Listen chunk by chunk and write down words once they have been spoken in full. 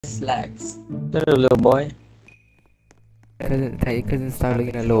Slacks. Little boy. Tell your cousin stop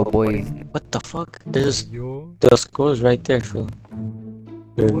looking at little boys. What the fuck? There's Yo. the school's right there, fool.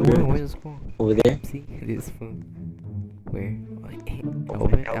 Where's the school? Over there. See this fool. Where?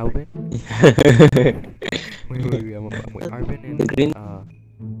 Alvin? Wait, I'm with Arvin and The green.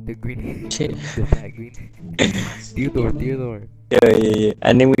 the green. Shit. The fat green. Theodore. Yeah.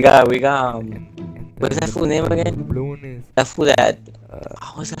 And then we got And what's that fool name again? Blue one is That fool that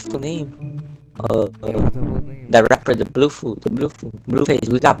what's that fool name? what's the whole name? That rapper, the blue fool. Blueface.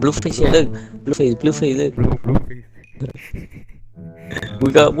 We got Blueface here, look. Blueface, look. Blue face.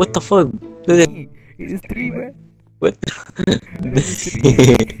 We got, what the fuck? Look at It's 3, man. what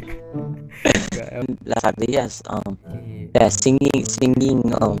Yeah. Las ardillas, yeah, singing,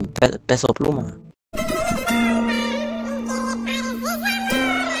 Peso Pluma.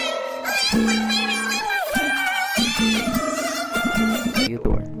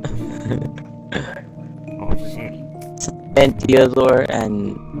 Theodore. Oh shit. And Theodore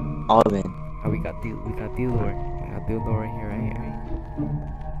and Alvin. Oh, we got Theodore. We got Theodore right here, right?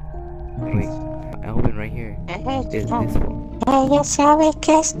 Wait, Alvin right here. Is this one? Ella sabe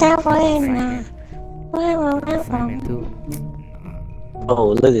que está buena. Simon too. Oh,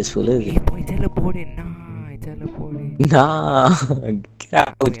 look at this fool, look at Hey this. boy, teleported. Nah, I teleported. Nah, get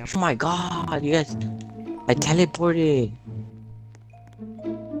out. Wait, Oh my god, you guys. I teleported.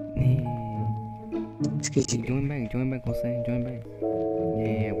 Excuse you. Join back, Jose. Join back.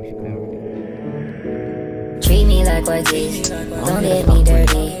 Yeah, we should play over. Treat me like what is. Don't get me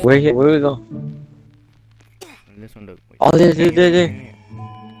dirty. Where we go? This one, look. Wait. Oh, there. Look, just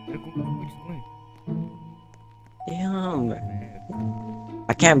wait. Damn.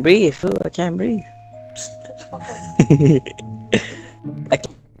 I can't breathe, fool. I can't breathe.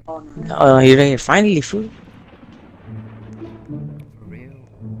 Oh, he's right here. Finally, fool. For real.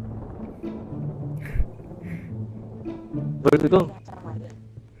 Where do we go?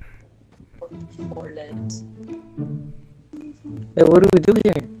 Hey, what do we do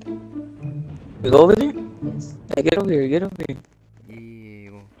here? We go over there? Hey, get over here. Yeah.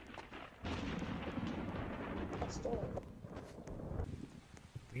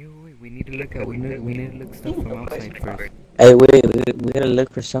 Wait, we need to look at, we need to look stuff from outside first. Hey, wait, we gotta look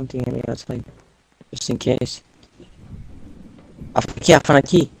for something in the outside. Just in case. I found a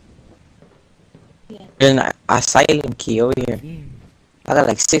key. There's an asylum key over here. Yeah. I got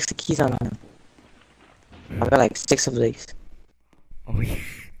like 6 keys on him. I got like 6 of these. Oh yeah.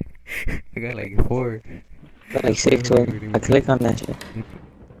 I got like 4. I got like 6, so I click on that shit. Let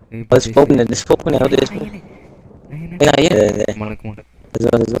me Let's open it, let's open it, let's open it. Yeah. Come on.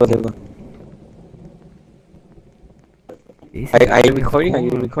 Let's go. Are you recording?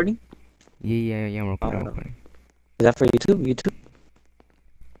 Yeah, I'm recording. Is that for YouTube?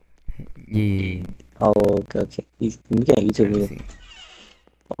 Yeah. Oh, okay. You can't YouTube Let me it. see.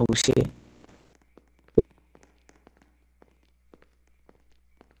 Oh shit.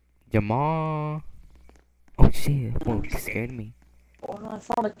 Jamal. Oh shit, whoa, you scared me. Oh no, I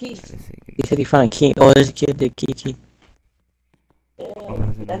found a key. Wait a second. He said he found a key. Oh, there's a key, the key. Oh,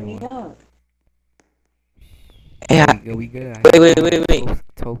 there's another one. Yeah. We good. Wait.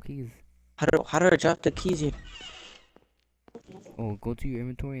 12 keys. How do I drop the keys here? Oh, go to your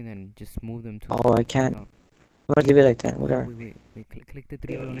inventory and then just move them to. Oh, I can't. I'm gonna leave it like that. Whatever. Wait. Click the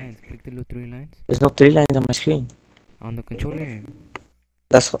 3 little lines. Click the little 3 lines There's no 3 lines on my screen. on the controller.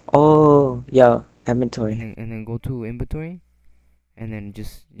 That's what. Oh, yeah. Inventory. And then go to inventory, and then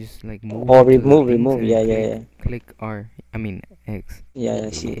just like move. Oh, to the things remove. and Yeah. Click R. I mean X. Yeah,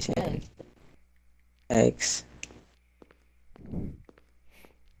 I see. X.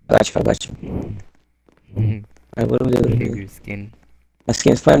 I got you. Alright, what do we do? Your skin. My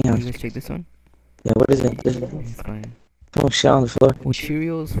skin's funny, huh? You guys check this one. Yeah, what is it? It's fine. Oh, shit on the floor. Oh,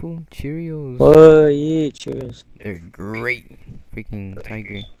 Cheerios, fool. Cheerios. Oh, yeah, cheers. They're great. Freaking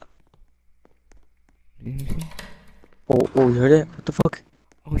tiger. Did you see? Oh, you heard it? What the fuck?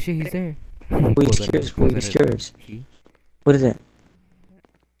 Oh shit, he's there. Who's curious? He? What is it?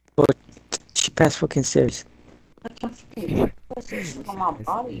 Oh, she passed fucking stairs. She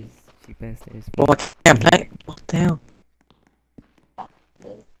passed there. Oh, I can't play. What the hell?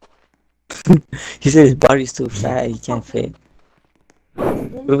 He said his body's too fat, he can't fit.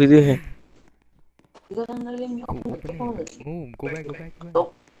 What do we do here? Move, go back.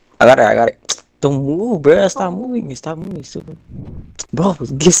 I got it. Don't move, bro. Stop moving, stupid. Bro,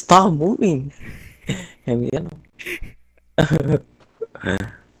 stop moving. I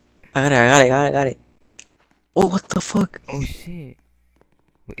got it. Oh, what the fuck? Oh shit.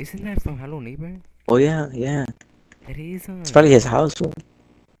 Wait, isn't that from Hello Neighbor? Oh, yeah. It is. It's probably his house, bro.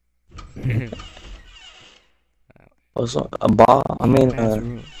 Also, a ball. I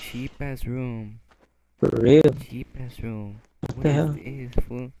mean, Cheap ass room. for real. Cheap ass room. What the hell? Is this,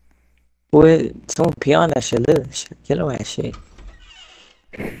 fool? Boy, someone pee on that shit. Look, yellow ass shit.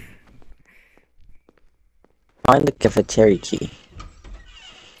 Find the cafeteria key.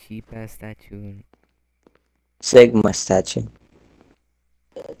 Cheap ass statue. Sigma statue.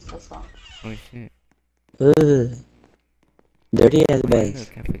 Oh shit. Ugh. Dirty ass Find the bags.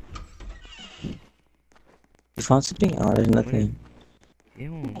 cafe. You found something? Oh, there's nothing.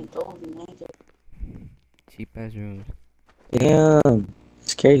 Ew. Cheap ass rooms. Damn.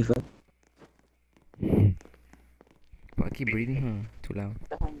 Scary, fuck. But I keep breathing, huh? Too loud.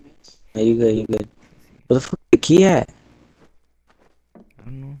 Yeah, you good, you good. Where the fuck is the key at? I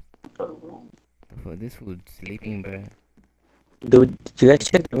don't know. The fuck, this fool sleeping, bruh. Dude, did you guys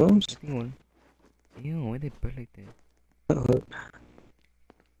check the rooms? One. Ew, why they burn like that?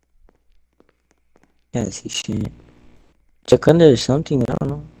 Can't see shit. Check under something, I don't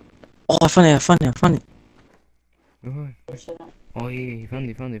know. Oh, I found it. Oh yeah, he found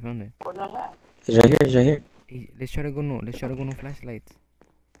it. It's right here. Hey, let's try to go no flashlights.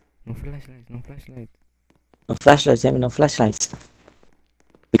 No flashlights. No flashlights, damn it, no flashlights.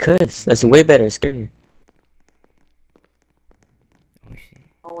 Because, that's way better, it's scarier. Oh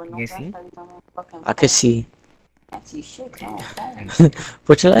shit. You see? I could see.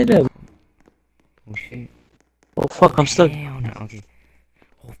 Put your light up. Oh shit. Oh fuck, I'm stuck. Hell no. Okay.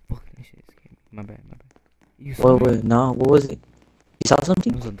 Oh fuck, that shit scared me. My bad. You saw it? Wait, no, what was it? You saw It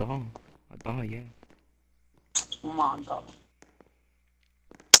something? was a doll. Yeah.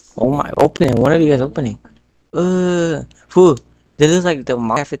 Oh my, opening. What are you guys opening? Food. This is like the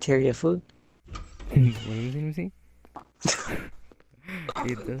cafeteria food. What was it?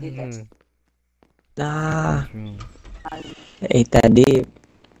 It does. Nah, Room. ain't that deep.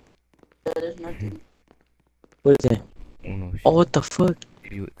 What is it? Oh no shit. Oh, what the fuck?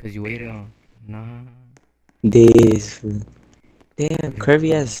 Cause you waited on. Nah. This food. Damn,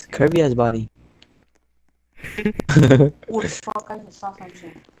 curvy ass body. Oh, fuck, I just saw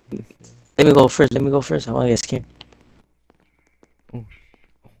something. Let me go first. I wanna get scared. Oh.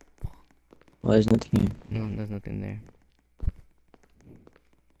 Well, there's nothing here. No, there's nothing there.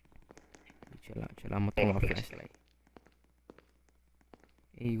 Chill out. I'm gonna throw my flashlight.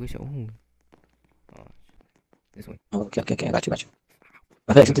 Hey, wish. Oh. This way. Oh, okay, I got you.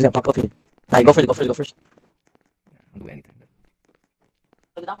 Okay, something's gonna pop up here. Alright, go first. I'll do anything.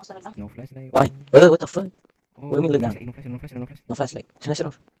 Look down, look down. No flashlight. Why? What the fuck? Oh, What do you mean look down? No flashlight. No flashlight. Turn that shit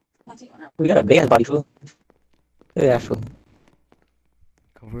off. We got a big ass body, fool. Look at that fool.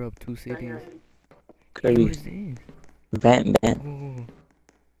 Cover up 2 cities. Hey, Curvy. what is this? Vant. Oh.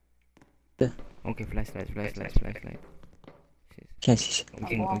 Yeah. Okay, flashlight. Can't see shit. We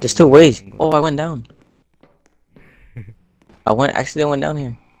can There's go. 2 ways. Oh, I went down. Actually went down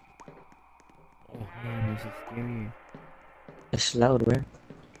here. Oh man, this is scary. It's loud, bro.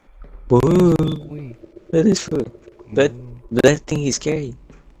 Whoa. Wait. Look at this fool. But that thing is scary.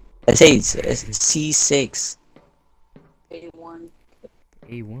 I say it's C6. A1.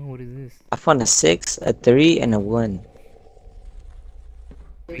 A1, what is this? I found a 6, a 3, and a 1.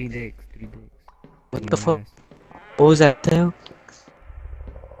 3 dicks. What the fuck? What was that? The hell?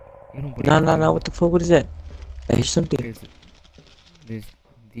 No. What the fuck? What is that? I hear something. There's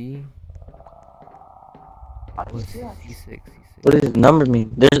D. What's C6? What does number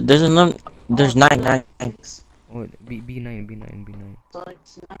mean? There's a number. There's 9. Oh, B9. So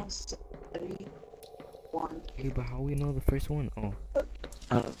it's 9, 6, 3, 1. Hey, but how we know the first one? Oh.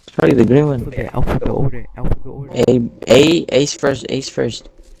 It's probably the green one. Alphabet order. A's first.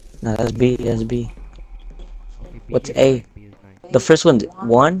 No, that's B. Okay, What's B is A? nine, B is nine. The first one's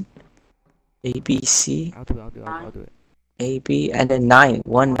 1. A, B, C. I'll do it. A, B, and then 9.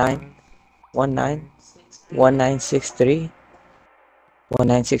 1, 9. 1, 9. 1, 9, 6, 3. 1,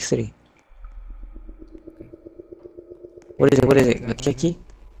 9, 6, 3. What is it? A key?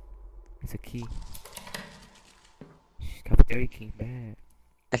 It's a key. Cafeteria key, man.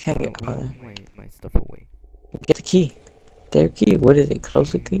 I can't get my stuff away. Get the key. Their key. What is it?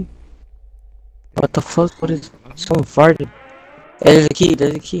 Close the key. What the fuck? What is? Someone farted. Hey,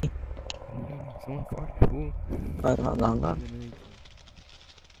 there's a key. Someone farted. Gone.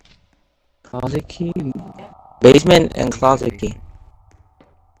 Closet key. Basement and closet key.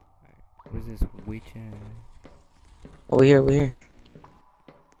 What is this? Witch? Over here.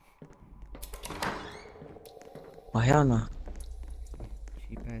 Oh hell no.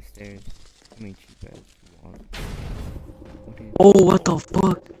 Cheap ass stairs. Cheap ass walls. Oh, what the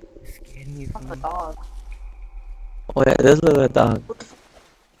fuck? It scared me. That's a dog. Oh yeah, this little dog.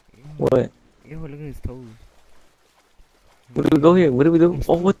 What? Yo, look at his toes. Where do we go here? What do we do?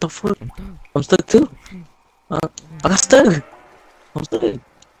 Oh, what the fuck? I'm stuck. I'm stuck too. I got stuck. I'm stuck.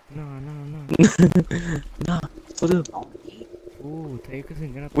 No. Nah, what up? Ooh, take us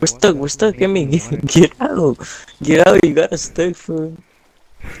and get out the We're water. stuck. We're stuck. Get me. Get out. Get out. You got us stuck, fool.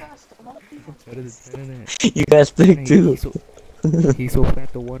 What is that? You got stuck too. He's so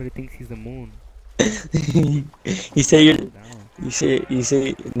fat the water thinks he's the moon. You say you're. Down. You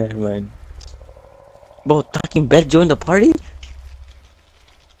say. Never mind. Bro, talking bed join the party.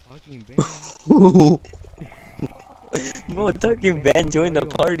 Talking Ben. Bro, talking Ben join the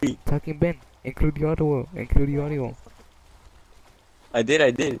party. Talking Ben. Include the audio. Include the audio. I did.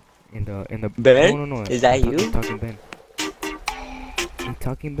 In the Ben? No. Is that you? Talking Ben. Hey,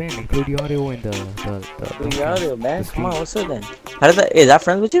 Talking Ben. Include the audio in the The audio, man. the Come on, stream. what's up then? How did that? Is that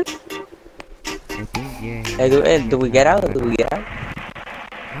friends with you? I think yeah. Hey, do we get out? Do we get out?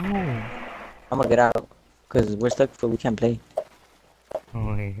 No. I'm gonna get out. Cause we're stuck, so we can't play.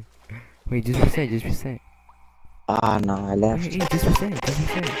 Oh wait, just reset. Ah, no, I left. Hey, just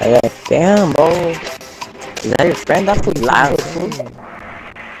reset. I left. Damn, bro. Is that your friend? That fool's loud, fool.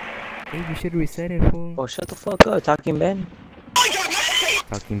 Hey, you should reset it, fool. Oh, shut the fuck up, Talking Ben.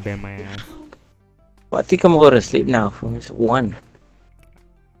 Talking Ben, my ass. Well, I think I'm gonna go to sleep now, fool. It's 1.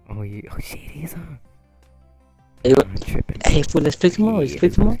 Oh yeah. Oh shit, it is, huh? Hey, I'm tripping. hey, fool, let's play tomorrow. Let's play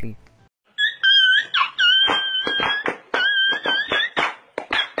tomorrow.